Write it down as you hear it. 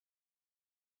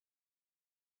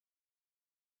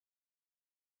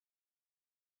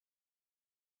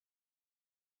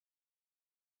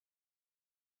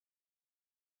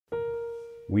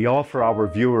We offer our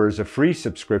viewers a free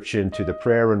subscription to the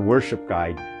Prayer and Worship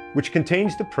Guide, which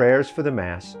contains the prayers for the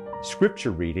Mass,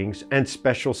 scripture readings, and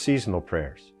special seasonal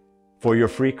prayers. For your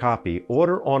free copy,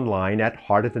 order online at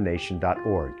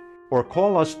heartofthenation.org or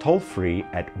call us toll-free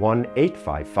at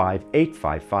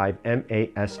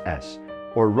 1-855-855-MASS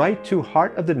or write to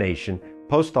Heart of the Nation,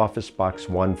 Post Office Box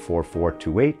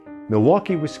 14428,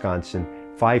 Milwaukee, Wisconsin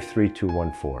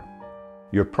 53214.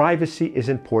 Your privacy is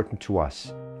important to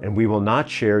us, and we will not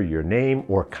share your name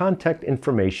or contact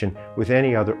information with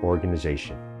any other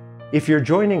organization. If you're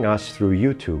joining us through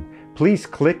YouTube, please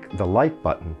click the like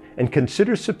button and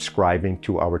consider subscribing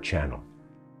to our channel.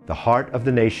 The Heart of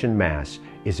the Nation Mass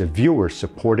is a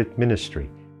viewer-supported ministry.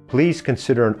 Please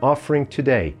consider an offering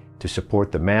today to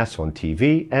support the Mass on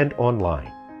TV and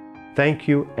online. Thank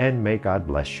you, and may God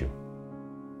bless you.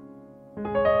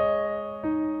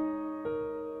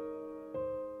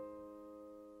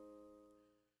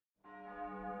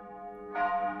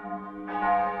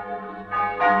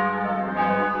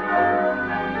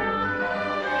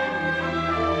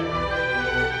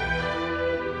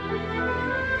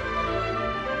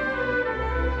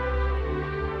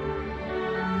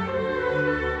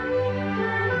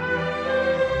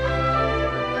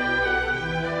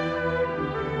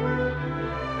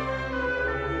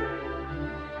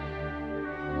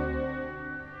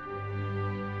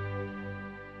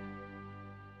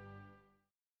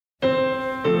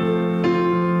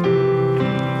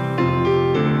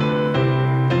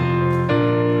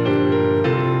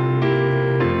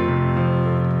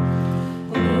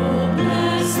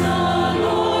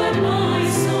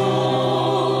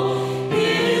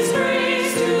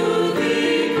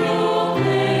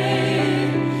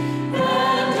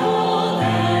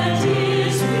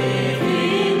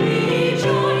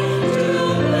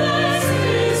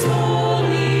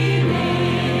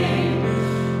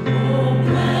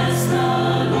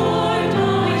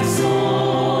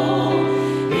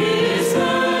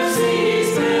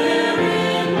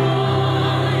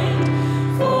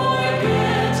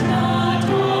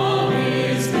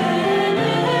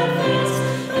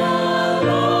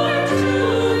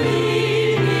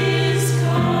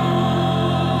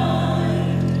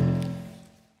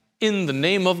 In the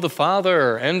name of the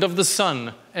Father, and of the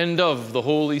Son, and of the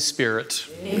Holy Spirit.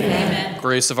 Amen.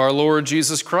 Grace of our Lord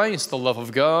Jesus Christ, the love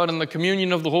of God, and the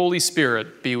communion of the Holy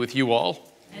Spirit be with you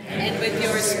all. And with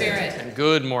your spirit. And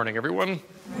good morning, everyone.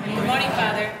 Good morning,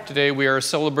 Father. Today we are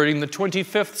celebrating the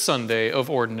 25th Sunday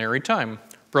of Ordinary Time.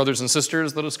 Brothers and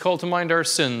sisters, let us call to mind our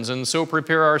sins and so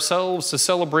prepare ourselves to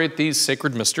celebrate these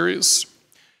sacred mysteries.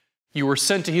 You were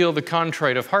sent to heal the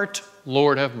contrite of heart.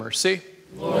 Lord, have mercy.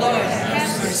 Lord,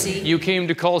 have mercy. You came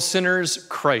to call sinners.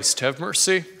 Christ, have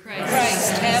mercy.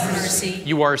 Christ, have mercy.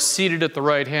 You are seated at the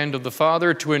right hand of the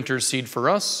Father to intercede for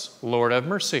us. Lord, have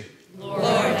mercy. Lord,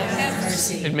 have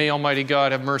mercy. And may Almighty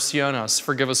God have mercy on us,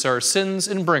 forgive us our sins,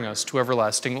 and bring us to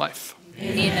everlasting life.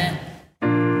 Amen.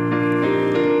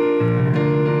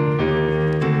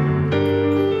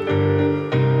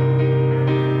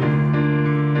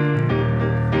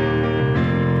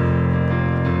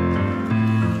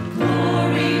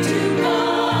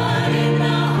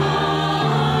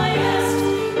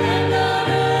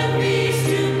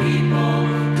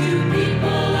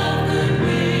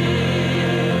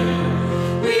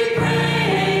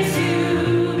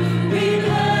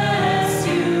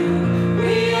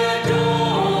 We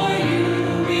adore you.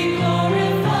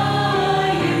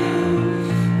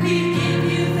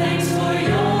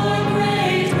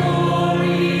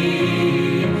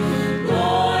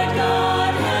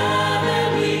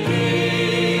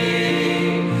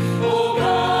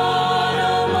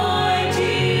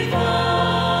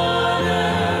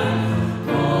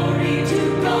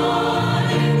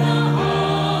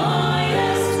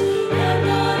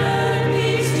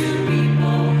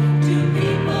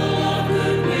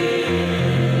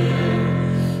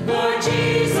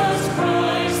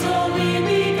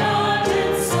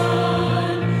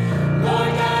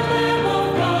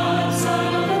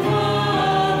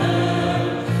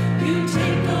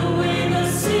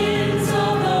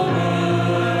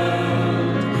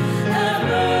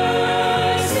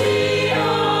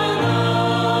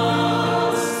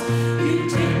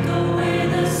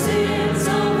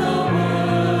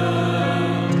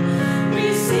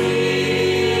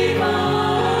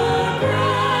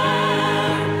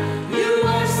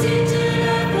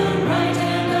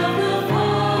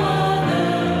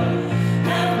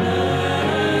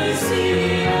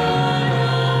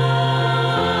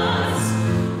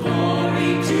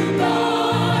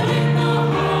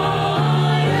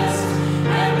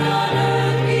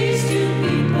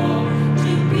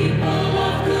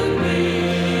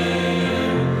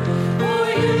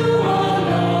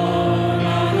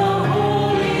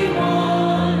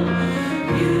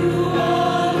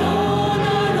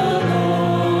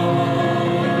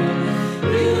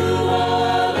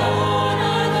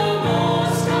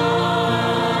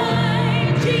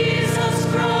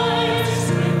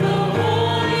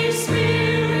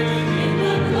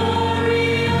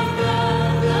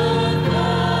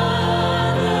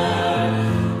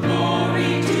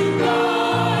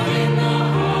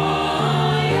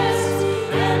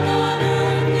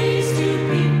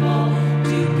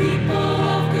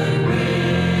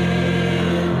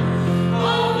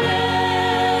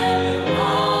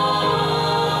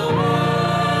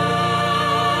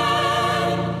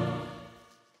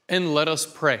 Let us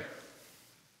pray.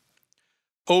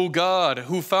 O God,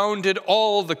 who founded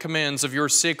all the commands of your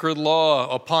sacred law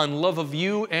upon love of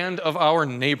you and of our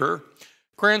neighbor,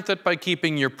 grant that by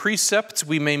keeping your precepts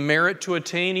we may merit to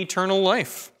attain eternal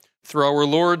life. Through our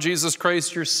Lord Jesus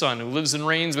Christ, your Son, who lives and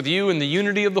reigns with you in the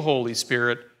unity of the Holy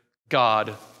Spirit,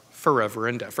 God, forever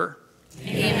and ever.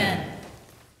 Amen.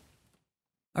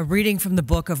 A reading from the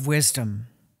Book of Wisdom.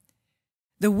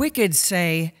 The wicked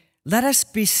say, "Let us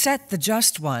beset the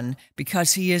just one,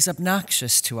 because he is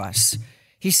obnoxious to us.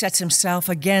 He sets himself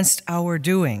against our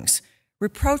doings,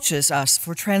 reproaches us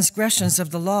for transgressions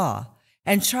of the law,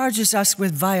 and charges us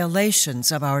with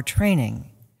violations of our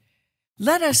training.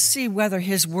 Let us see whether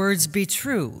his words be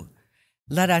true.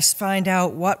 Let us find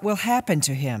out what will happen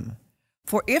to him.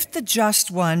 For if the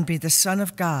just one be the Son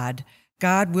of God,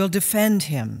 God will defend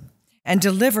him and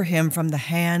deliver him from the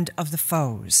hand of the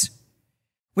foes.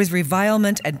 With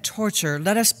revilement and torture,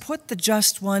 let us put the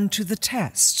just one to the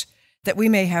test, that we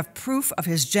may have proof of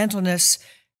his gentleness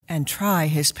and try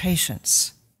his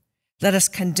patience. Let us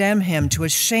condemn him to a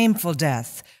shameful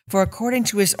death, for according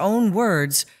to his own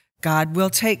words, God will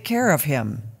take care of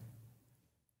him."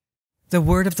 The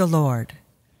word of the Lord.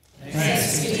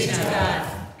 Thanks be to God.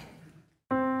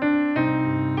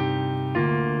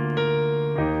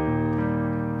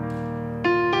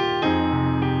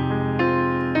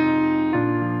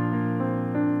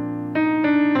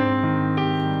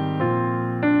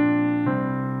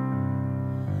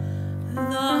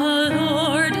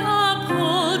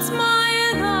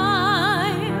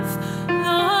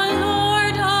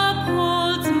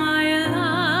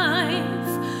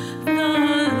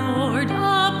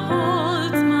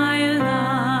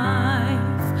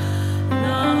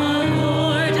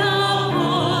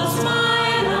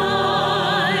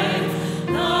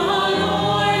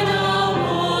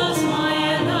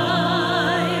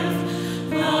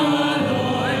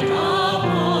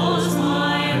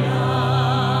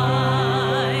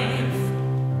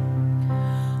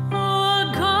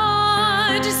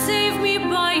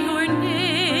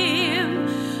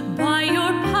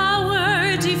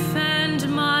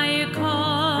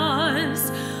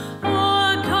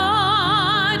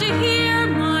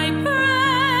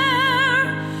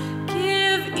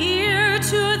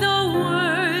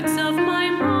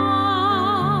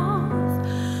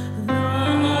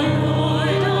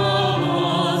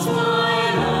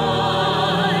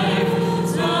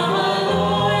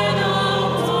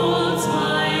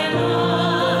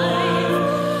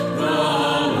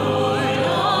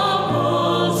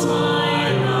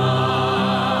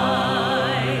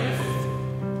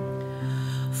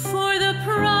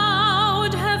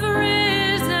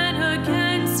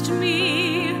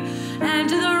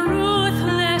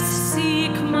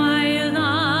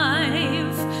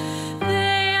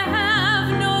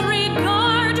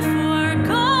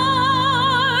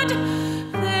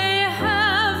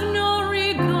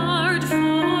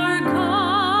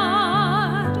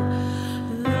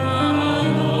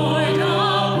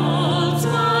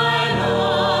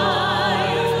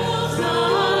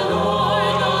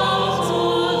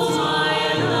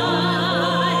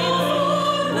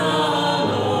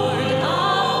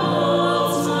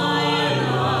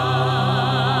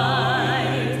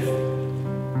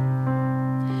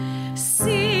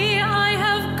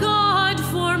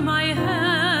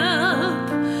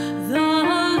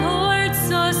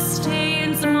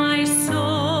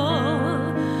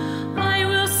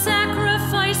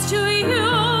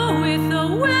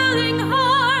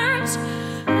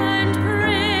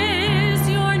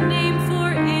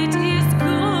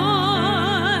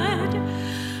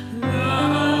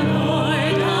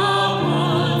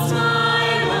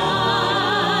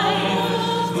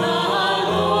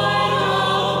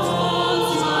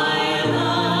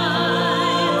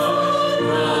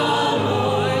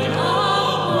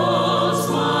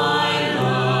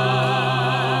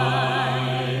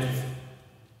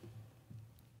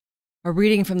 A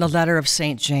reading from the letter of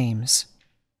St. James.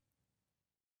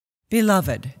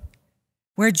 Beloved,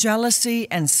 where jealousy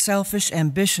and selfish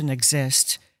ambition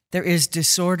exist, there is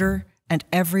disorder and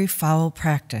every foul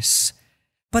practice.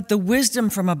 But the wisdom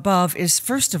from above is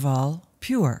first of all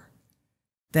pure,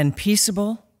 then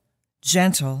peaceable,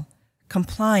 gentle,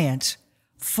 compliant,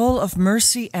 full of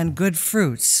mercy and good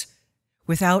fruits,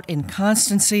 without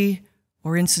inconstancy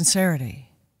or insincerity.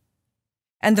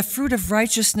 And the fruit of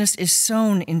righteousness is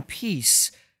sown in peace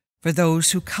for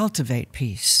those who cultivate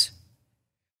peace.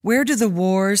 Where do the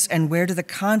wars and where do the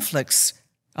conflicts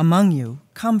among you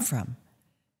come from?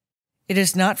 It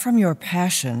is not from your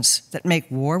passions that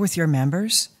make war with your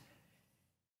members.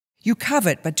 You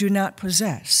covet but do not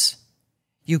possess.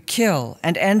 You kill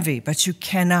and envy, but you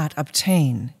cannot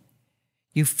obtain.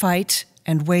 You fight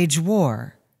and wage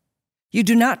war. You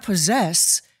do not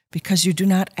possess because you do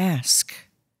not ask.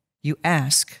 You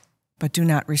ask, but do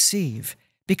not receive,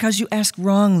 because you ask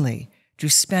wrongly to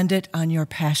spend it on your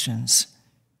passions.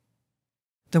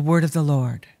 The word of the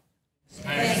Lord.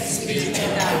 Thanks be to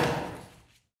God.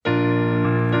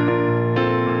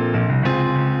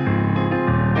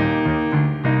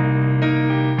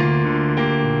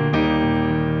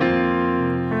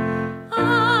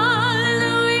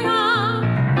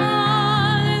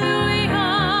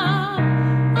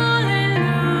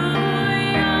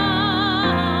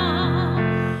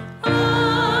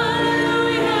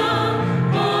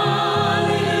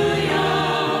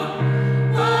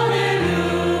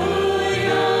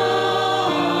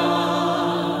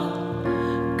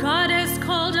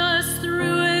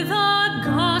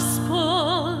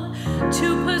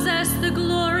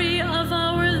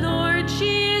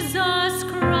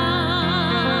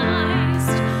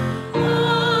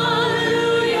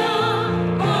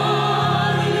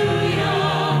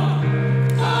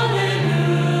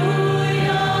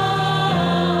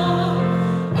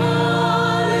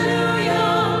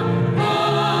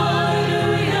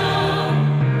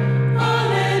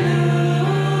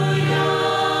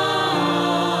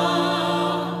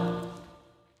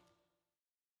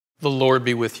 The Lord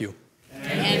be with you.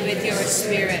 And with your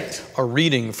spirit. A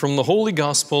reading from the Holy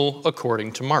Gospel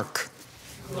according to Mark.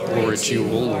 Glory to you,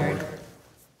 O Lord.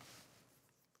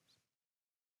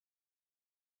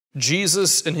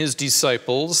 Jesus and his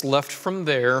disciples left from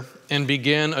there and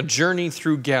began a journey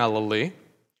through Galilee,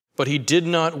 but he did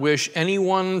not wish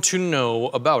anyone to know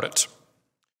about it.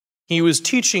 He was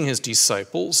teaching his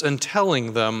disciples and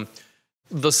telling them,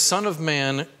 "The Son of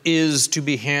Man is to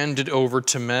be handed over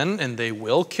to men, and they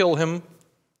will kill him.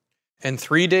 And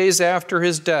 3 days after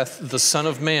his death, the Son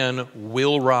of Man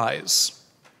will rise."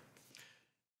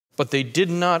 But they did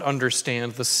not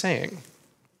understand the saying,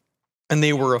 and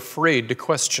they were afraid to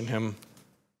question him.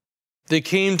 They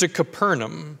came to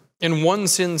Capernaum, and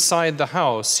once inside the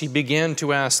house, he began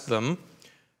to ask them,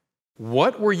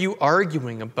 "What were you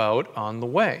arguing about on the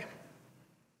way?"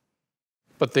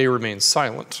 But they remained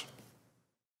silent.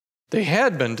 They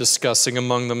had been discussing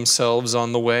among themselves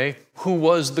on the way who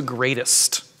was the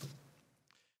greatest.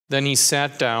 Then he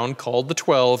sat down, called the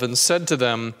 12, and said to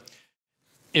them,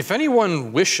 "If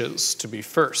anyone wishes to be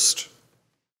first,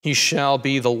 he shall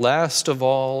be the last of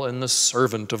all and the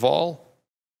servant of all."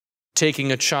 Taking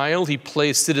a child, he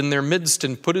placed it in their midst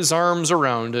and put his arms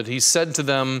around it. He said to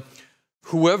them,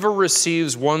 "Whoever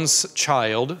receives one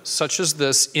child, such as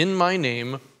this, in my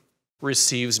name,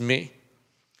 receives me.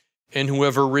 And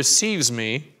whoever receives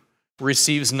me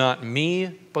receives not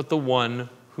me, but the one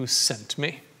who sent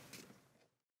me."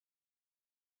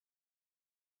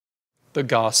 The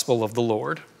Gospel of the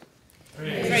Lord.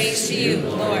 Praise to you,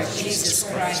 Lord Jesus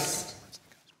Christ.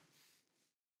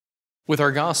 With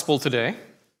our Gospel today,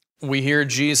 we hear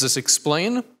Jesus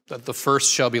explain that the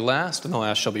first shall be last and the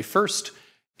last shall be first,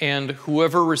 and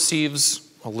whoever receives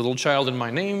a little child in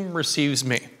my name receives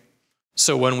me.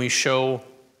 So when we show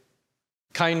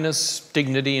kindness,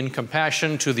 dignity, and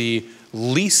compassion to the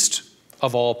least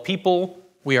of all people,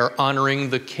 we are honoring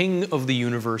the King of the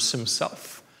universe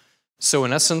himself. So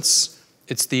in essence,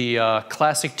 it's the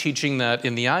classic teaching that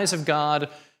in the eyes of God,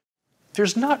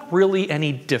 there's not really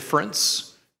any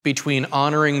difference between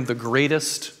honoring the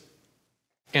greatest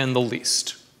and the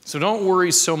least. So don't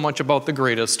worry so much about the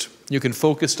greatest. You can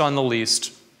focus on the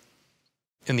least.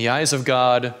 In the eyes of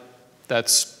God,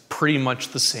 that's pretty much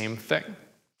the same thing.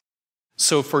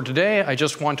 So for today, I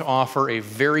just want to offer a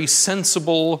very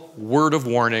sensible word of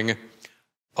warning.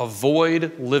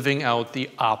 Avoid living out the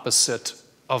opposite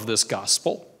of this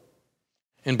gospel.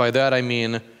 And by that I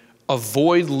mean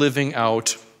avoid living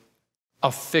out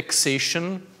a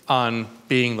fixation on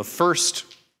being the first,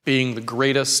 being the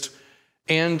greatest,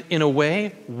 and in a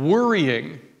way,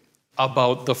 worrying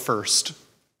about the first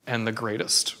and the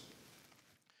greatest.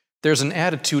 There's an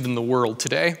attitude in the world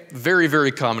today, very,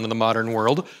 very common in the modern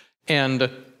world, and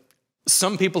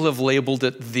some people have labeled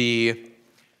it the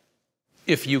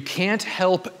 "if you can't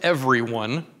help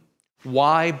everyone,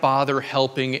 why bother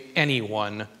helping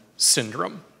anyone"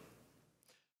 syndrome.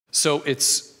 So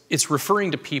it's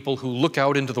referring to people who look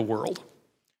out into the world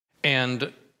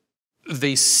and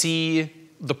they see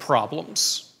the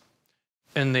problems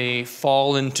and they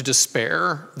fall into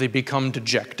despair, they become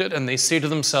dejected, and they say to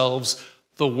themselves,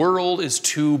 the world is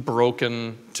too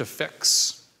broken to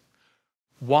fix.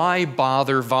 Why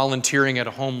bother volunteering at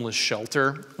a homeless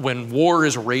shelter when war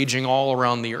is raging all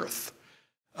around the earth?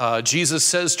 Jesus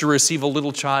says to receive a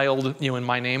little child, in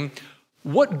my name.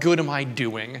 What good am I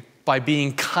doing by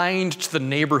being kind to the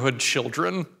neighborhood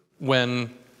children when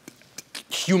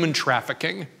human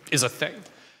trafficking is a thing.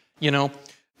 You know,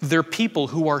 they're people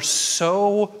who are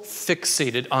so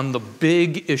fixated on the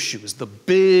big issues, the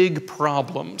big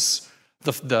problems,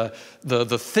 the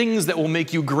things that will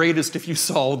make you greatest if you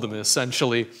solve them,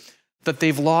 essentially, that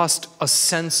they've lost a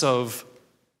sense of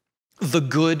the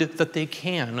good that they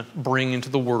can bring into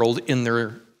the world in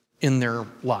their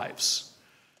lives.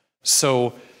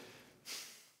 So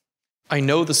I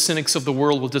know the cynics of the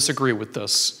world will disagree with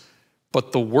this,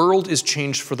 but the world is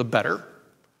changed for the better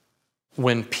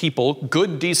when people,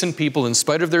 good, decent people, in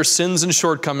spite of their sins and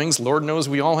shortcomings, Lord knows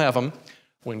we all have them,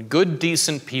 when good,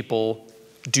 decent people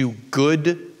do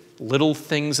good little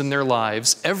things in their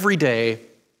lives every day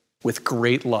with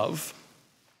great love.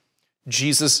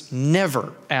 Jesus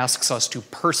never asks us to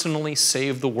personally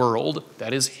save the world.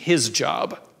 That is his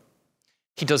job.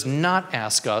 He does not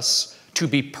ask us to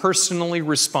be personally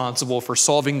responsible for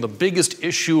solving the biggest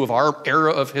issue of our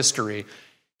era of history.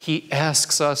 He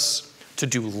asks us to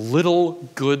do little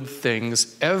good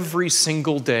things every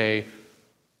single day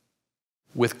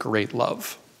with great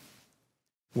love.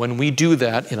 When we do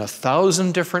that in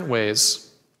 1,000 different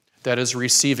ways, that is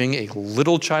receiving a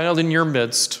little child in your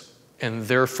midst, and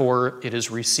therefore it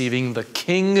is receiving the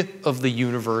King of the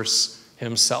universe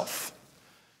himself.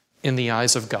 In the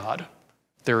eyes of God,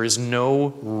 there is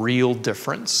no real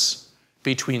difference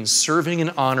between serving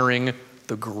and honoring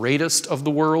the greatest of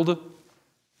the world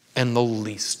and the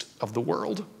least of the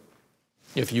world.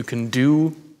 If you can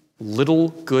do little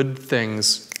good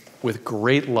things with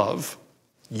great love,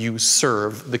 you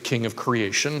serve the King of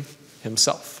creation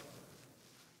himself.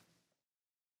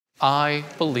 I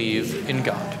believe in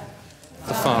God,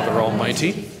 the Father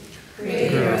Almighty,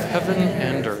 creator of heaven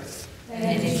and earth,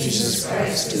 and in Jesus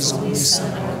Christ, his only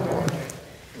Son, our Lord,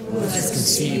 who was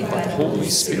conceived by the Holy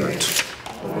Spirit,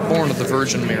 born of the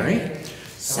Virgin Mary,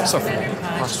 suffered under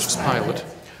Pontius Pilate,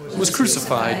 was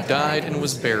crucified, died, and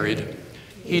was buried.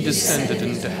 He descended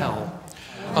into hell.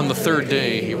 On the third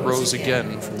day he rose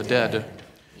again from the dead.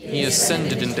 He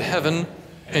ascended into heaven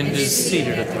and is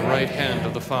seated at the right hand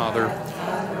of the Father.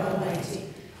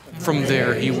 From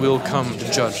there he will come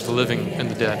to judge the living and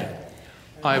the dead.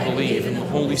 I believe in the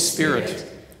Holy Spirit,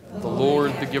 the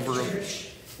Lord, the giver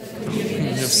of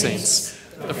communion of saints,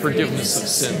 the forgiveness of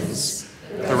sins,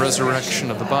 the resurrection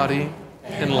of the body,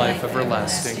 and life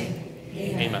everlasting.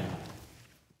 Amen.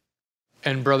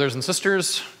 And brothers and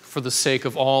sisters, for the sake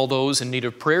of all those in need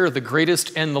of prayer, the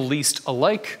greatest and the least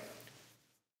alike,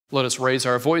 let us raise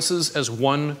our voices as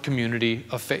one community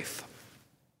of faith.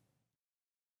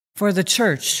 For the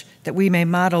Church, that we may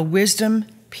model wisdom,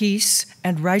 peace,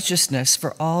 and righteousness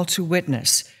for all to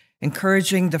witness,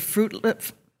 encouraging the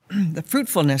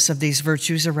fruitfulness of these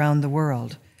virtues around the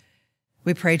world.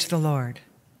 We pray to the Lord.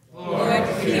 Lord,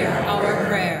 hear our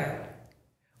prayer.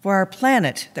 For our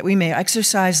planet, that we may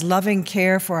exercise loving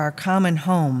care for our common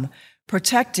home,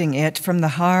 protecting it from the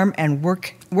harm and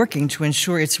working to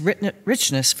ensure its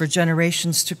richness for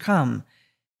generations to come.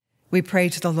 We pray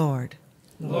to the Lord.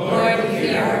 Lord,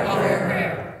 hear our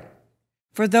prayer.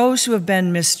 For those who have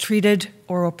been mistreated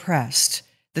or oppressed,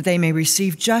 that they may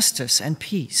receive justice and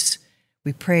peace,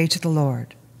 we pray to the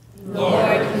Lord.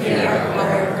 Lord, hear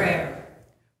our prayer.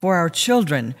 For our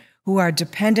children who are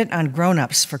dependent on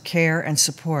grown-ups for care and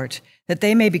support, that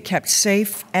they may be kept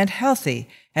safe and healthy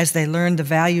as they learn the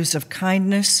values of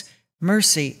kindness,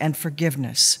 mercy, and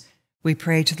forgiveness, we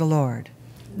pray to the Lord.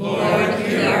 Lord,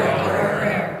 hear our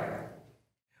prayer.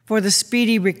 For the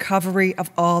speedy recovery of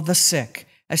all the sick,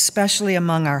 especially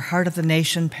among our Heart of the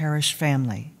Nation parish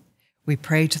family, we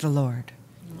pray to the Lord.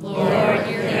 Lord,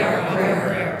 hear our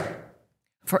prayer.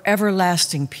 For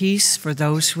everlasting peace for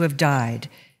those who have died,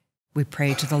 we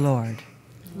pray to the Lord.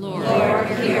 Lord,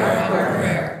 hear our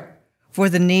prayer. For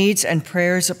the needs and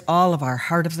prayers of all of our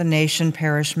Heart of the Nation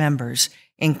parish members,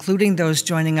 including those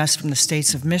joining us from the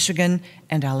states of Michigan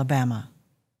and Alabama,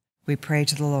 we pray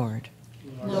to the Lord.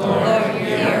 Lord,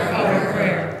 hear our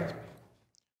prayer.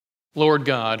 Lord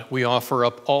God, we offer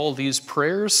up all these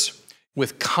prayers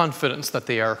with confidence that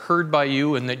they are heard by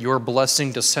you and that your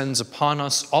blessing descends upon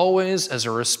us always as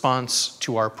a response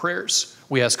to our prayers.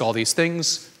 We ask all these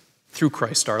things through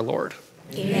Christ our Lord.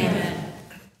 Amen.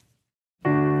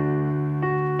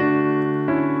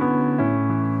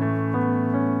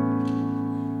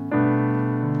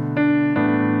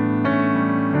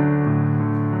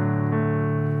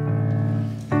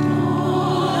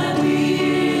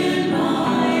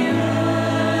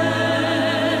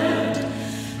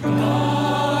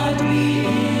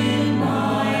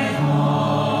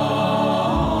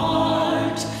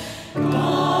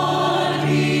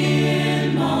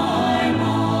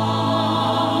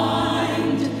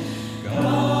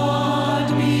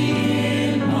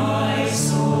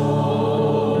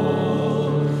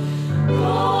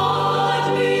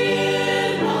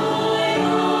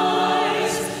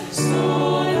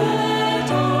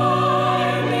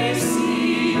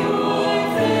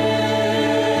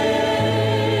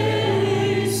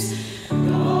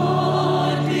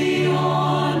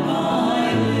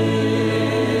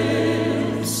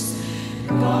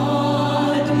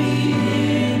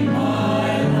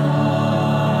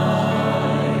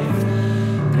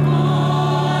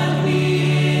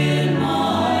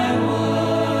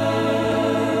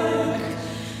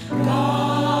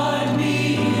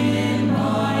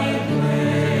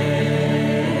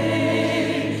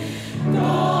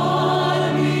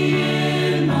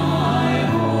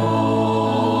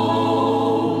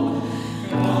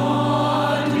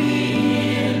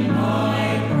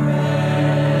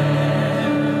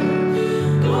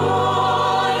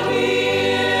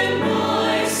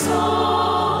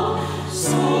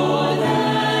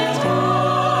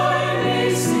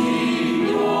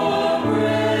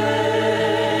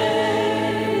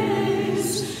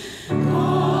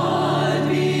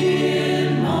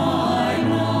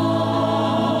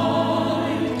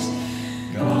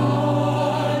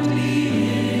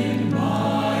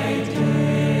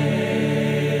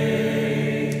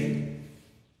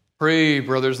 Pray,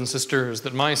 brothers and sisters,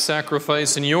 that my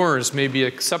sacrifice and yours may be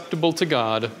acceptable to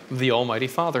God, the Almighty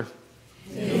Father.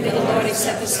 May the Lord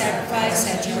accept the sacrifice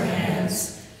at your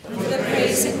hands, for the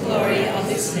praise and glory of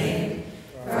his name,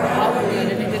 for our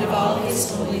good and the good of all his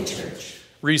holy church.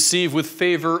 Receive with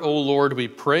favor, O Lord, we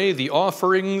pray, the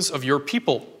offerings of your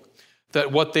people,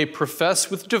 that what they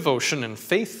profess with devotion and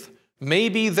faith may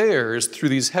be theirs through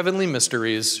these heavenly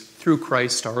mysteries, through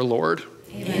Christ our Lord.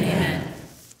 Amen.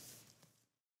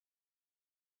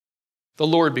 The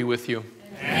Lord be with you.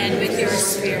 And with your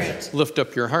spirit. Lift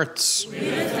up your hearts. We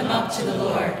lift them up to the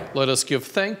Lord. Let us give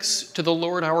thanks to the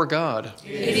Lord our God.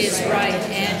 It is right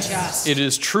and just. It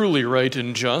is truly right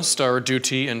and just, our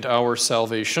duty and our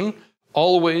salvation,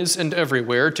 always and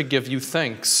everywhere to give you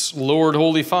thanks, Lord,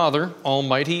 Holy Father,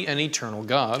 Almighty and eternal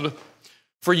God.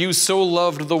 For you so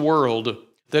loved the world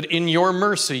that in your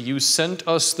mercy you sent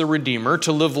us the Redeemer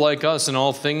to live like us in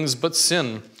all things but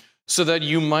sin, so that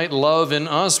you might love in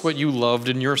us what you loved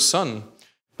in your Son,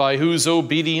 by whose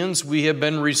obedience we have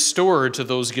been restored to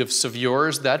those gifts of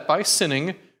yours that by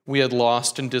sinning we had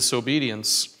lost in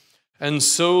disobedience. And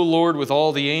so, Lord, with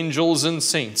all the angels and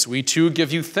saints, we too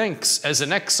give you thanks as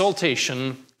an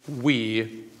exaltation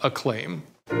we acclaim.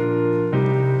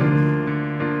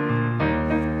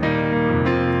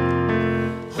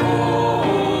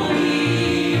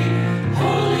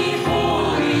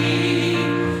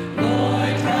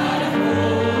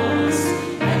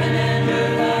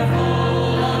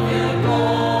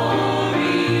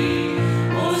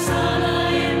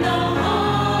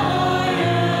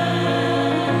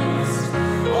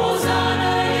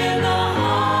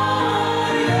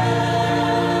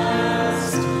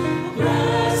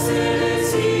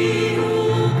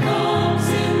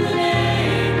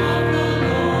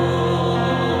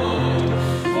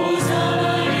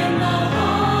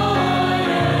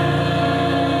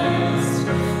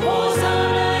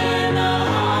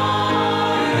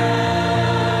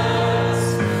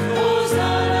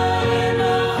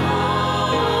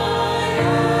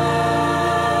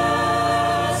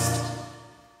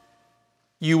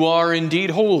 You are indeed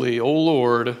holy, O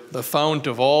Lord, the fount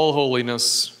of all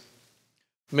holiness.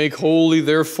 Make holy,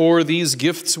 therefore, these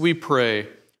gifts, we pray,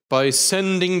 by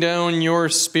sending down your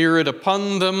Spirit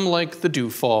upon them like the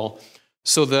dewfall,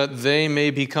 so that they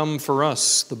may become for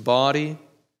us the body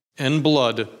and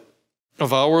blood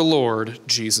of our Lord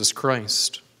Jesus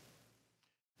Christ.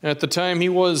 At the time he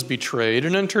was betrayed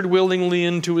and entered willingly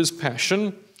into his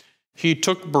passion, he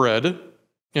took bread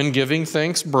and, giving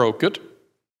thanks, broke it,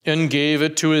 and gave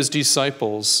it to his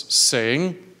disciples,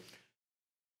 saying,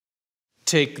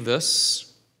 "Take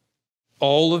this,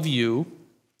 all of you,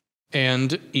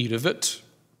 and eat of it,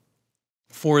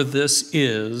 for this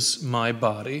is my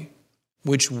body,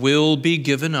 which will be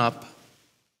given up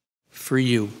for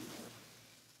you."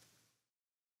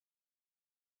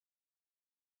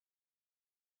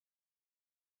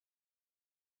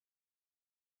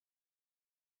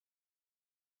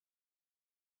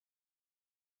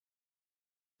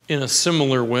 In a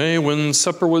similar way, when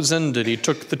supper was ended, he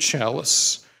took the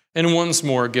chalice, and once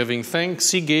more giving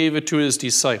thanks, he gave it to his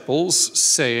disciples,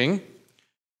 saying,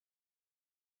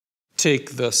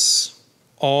 "Take this,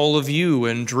 all of you,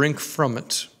 and drink from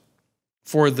it,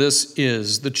 for this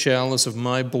is the chalice of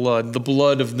my blood, the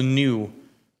blood of the new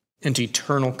and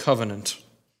eternal covenant,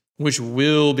 which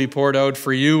will be poured out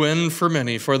for you and for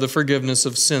many for the forgiveness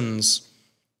of sins.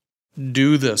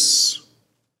 Do this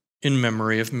in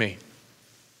memory of me."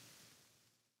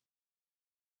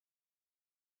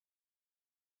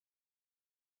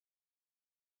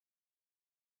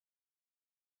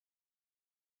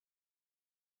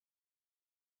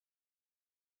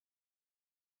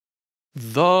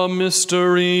 The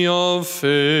mystery of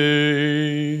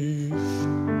faith.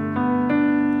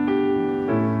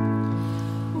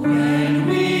 When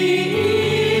we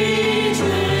eat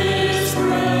this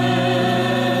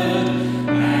bread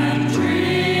and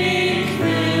drink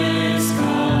this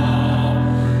cup,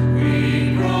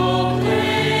 we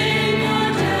proclaim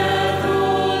your death, O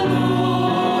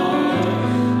Lord,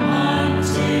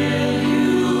 until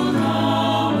you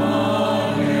come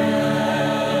again.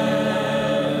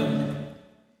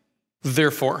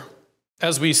 Therefore,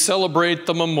 as we celebrate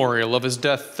the memorial of his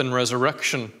death and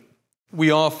resurrection,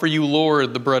 we offer you,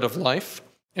 Lord, the bread of life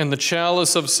and the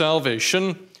chalice of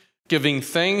salvation, giving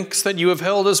thanks that you have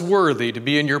held us worthy to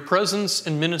be in your presence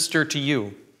and minister to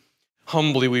you.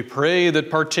 Humbly we pray that,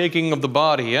 partaking of the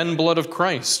body and blood of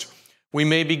Christ, we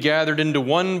may be gathered into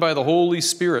one by the Holy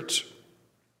Spirit.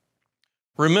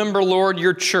 Remember, Lord,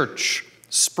 your church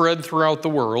spread throughout the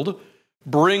world.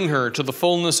 Bring her to the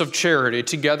fullness of charity,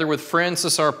 together with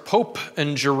Francis our Pope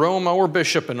and Jerome our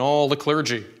Bishop and all the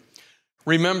clergy.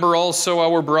 Remember also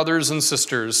our brothers and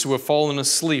sisters who have fallen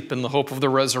asleep in the hope of the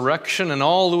resurrection, and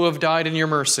all who have died in your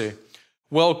mercy.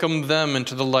 Welcome them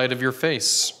into the light of your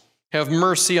face. Have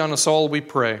mercy on us all, we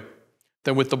pray,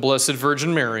 that with the Blessed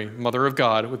Virgin Mary, Mother of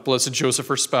God, with blessed Joseph,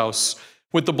 her spouse,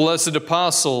 with the blessed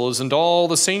apostles and all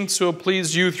the saints who have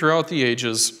pleased you throughout the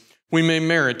ages, we may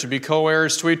merit to be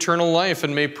co-heirs to eternal life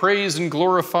and may praise and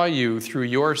glorify you through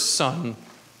your Son,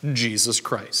 Jesus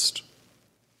Christ.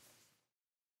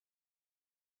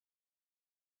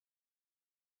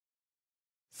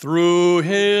 Through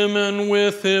him and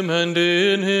with him and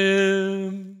in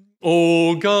him,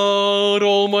 O God,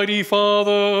 Almighty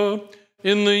Father,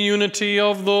 in the unity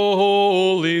of the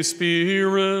Holy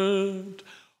Spirit,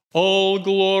 all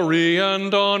glory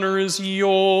and honor is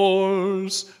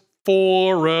yours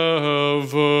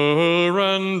forever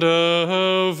and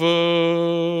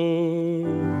ever.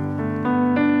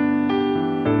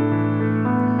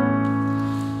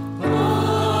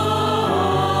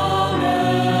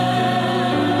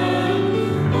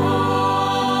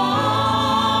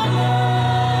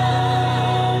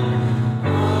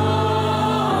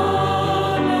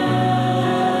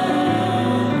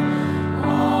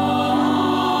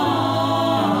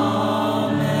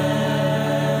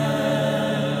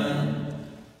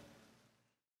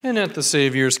 And at the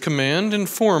Savior's command,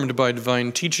 informed by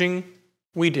divine teaching,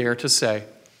 we dare to say,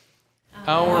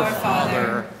 Our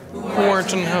Father, who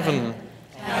art in heaven,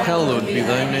 hallowed be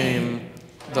thy name.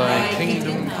 Thy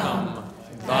kingdom come,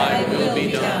 thy will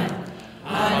be done,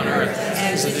 on earth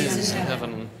as it is in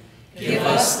heaven. Give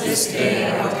us this day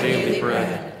our daily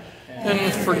bread,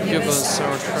 and forgive us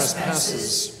our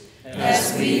trespasses,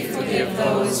 as we forgive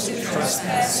those who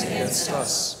trespass against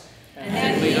us.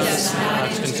 And lead us not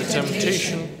into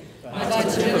temptation, but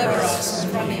deliver us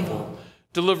from evil.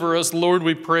 Deliver us, Lord,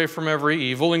 we pray, from every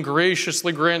evil, and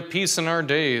graciously grant peace in our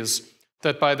days,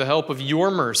 that by the help of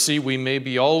your mercy we may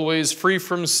be always free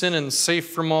from sin and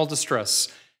safe from all distress,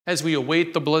 as we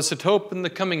await the blessed hope and the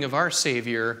coming of our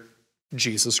Savior,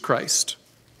 Jesus Christ.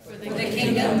 For the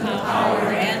kingdom, the power,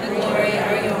 and the glory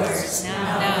are yours,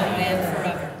 now and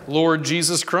forever. Lord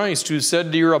Jesus Christ, who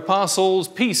said to your apostles,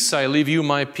 Peace I leave you,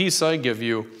 my peace I give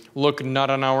you, look not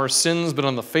on our sins, but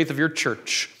on the faith of your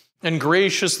church, and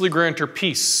graciously grant her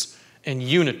peace and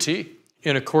unity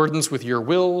in accordance with your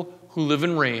will, who live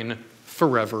and reign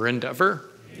forever and ever.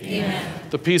 Amen.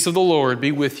 The peace of the Lord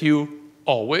be with you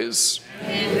always.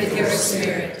 And with your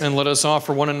spirit. And let us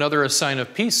offer one another a sign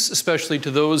of peace, especially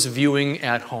to those viewing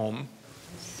at home.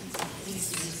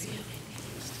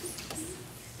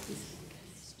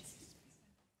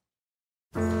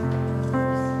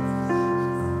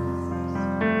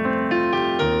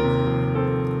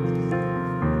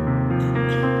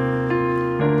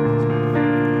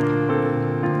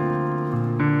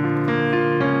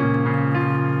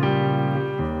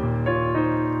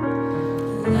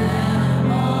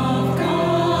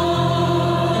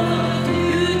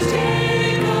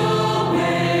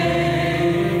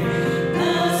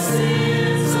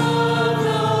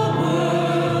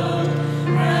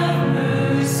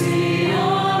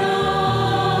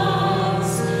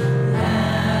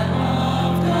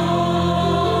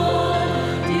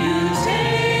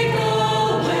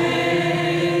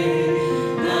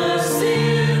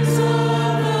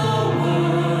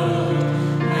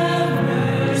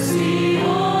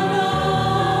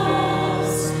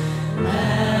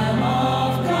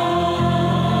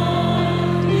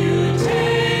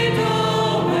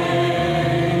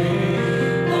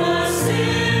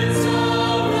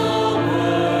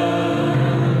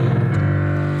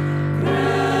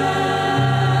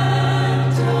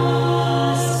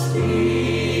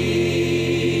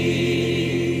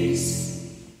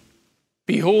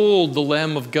 Behold the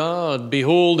Lamb of God,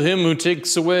 behold him who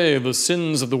takes away the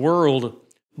sins of the world.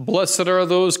 Blessed are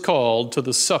those called to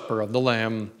the supper of the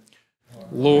Lamb.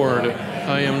 Lord,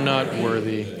 I am not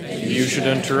worthy that you should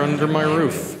enter under my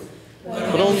roof,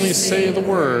 but only say the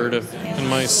word, and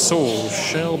my soul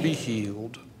shall be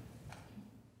healed.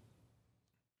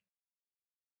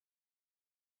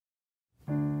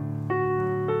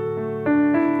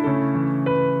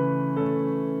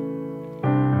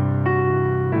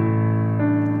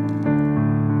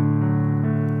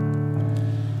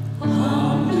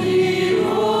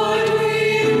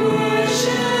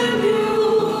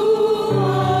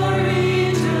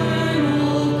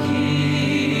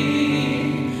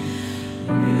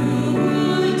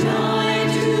 You died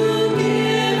to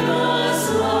give us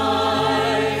life.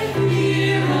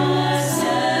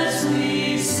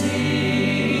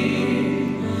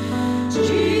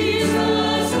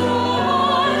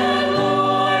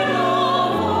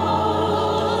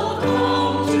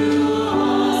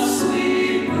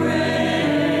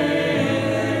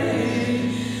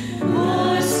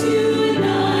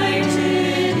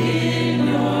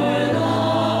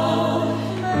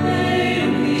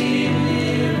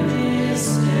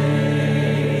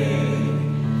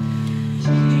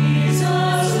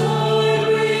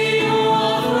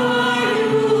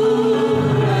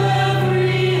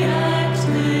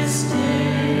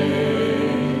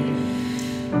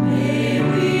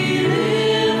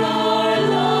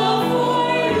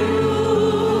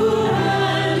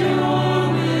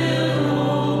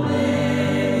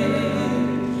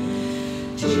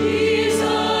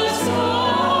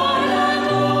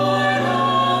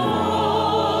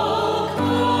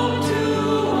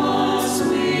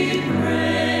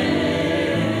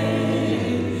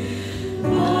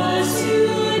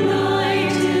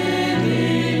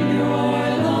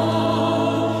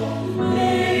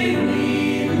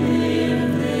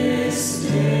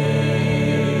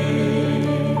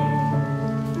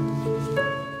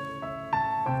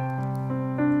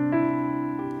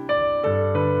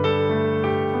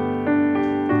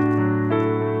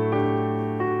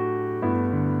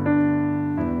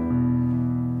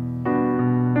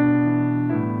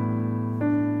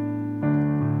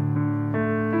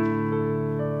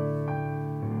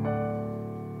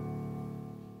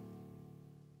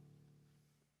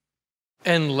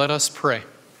 And let us pray.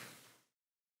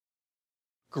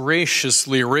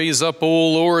 Graciously raise up,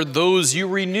 O Lord, those you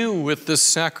renew with this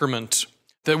sacrament,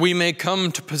 that we may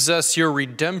come to possess your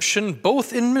redemption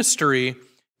both in mystery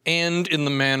and in the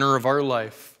manner of our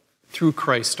life. Through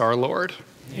Christ our Lord.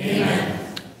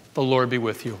 Amen. The Lord be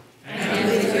with you. And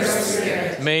with your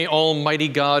spirit. May Almighty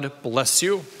God bless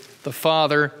you, the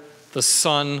Father, the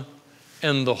Son,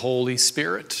 and the Holy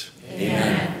Spirit.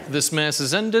 Amen. This Mass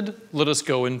is ended. Let us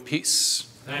go in peace.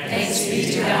 Thanks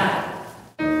be to God.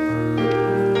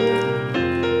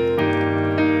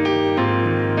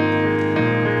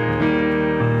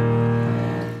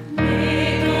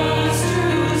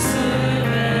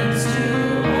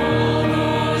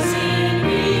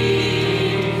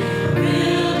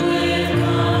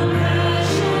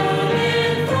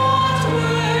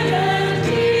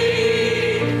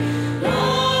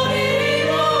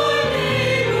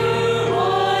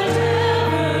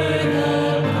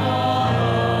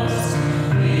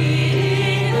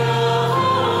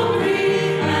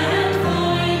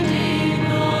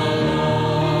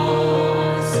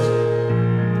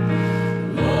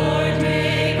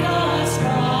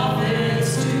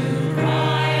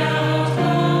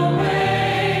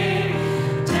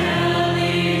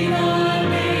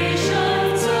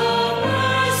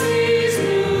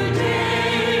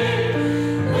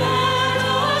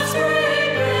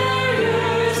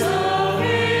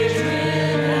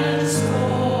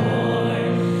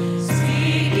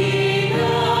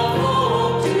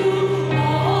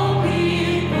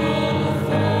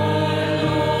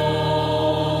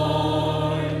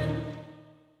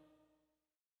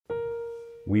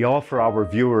 We offer our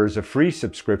viewers a free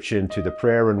subscription to the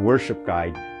Prayer and Worship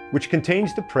Guide, which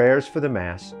contains the prayers for the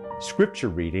Mass, scripture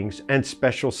readings, and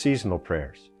special seasonal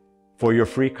prayers. For your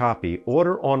free copy,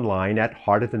 order online at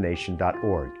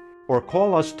heartofthenation.org or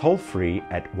call us toll-free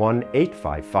at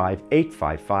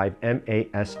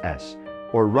 1-855-855-MASS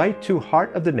or write to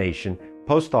Heart of the Nation,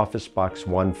 Post Office Box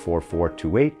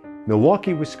 14428,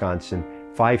 Milwaukee, Wisconsin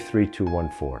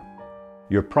 53214.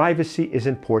 Your privacy is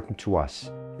important to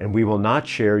us, and we will not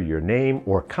share your name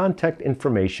or contact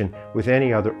information with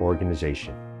any other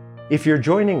organization. If you're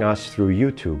joining us through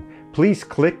YouTube, please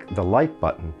click the like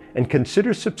button and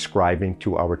consider subscribing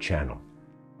to our channel.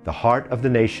 The Heart of the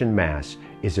Nation Mass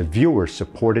is a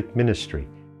viewer-supported ministry.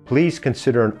 Please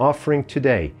consider an offering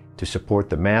today to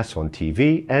support the Mass on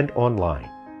TV and online.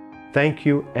 Thank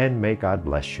you, and may God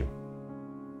bless you.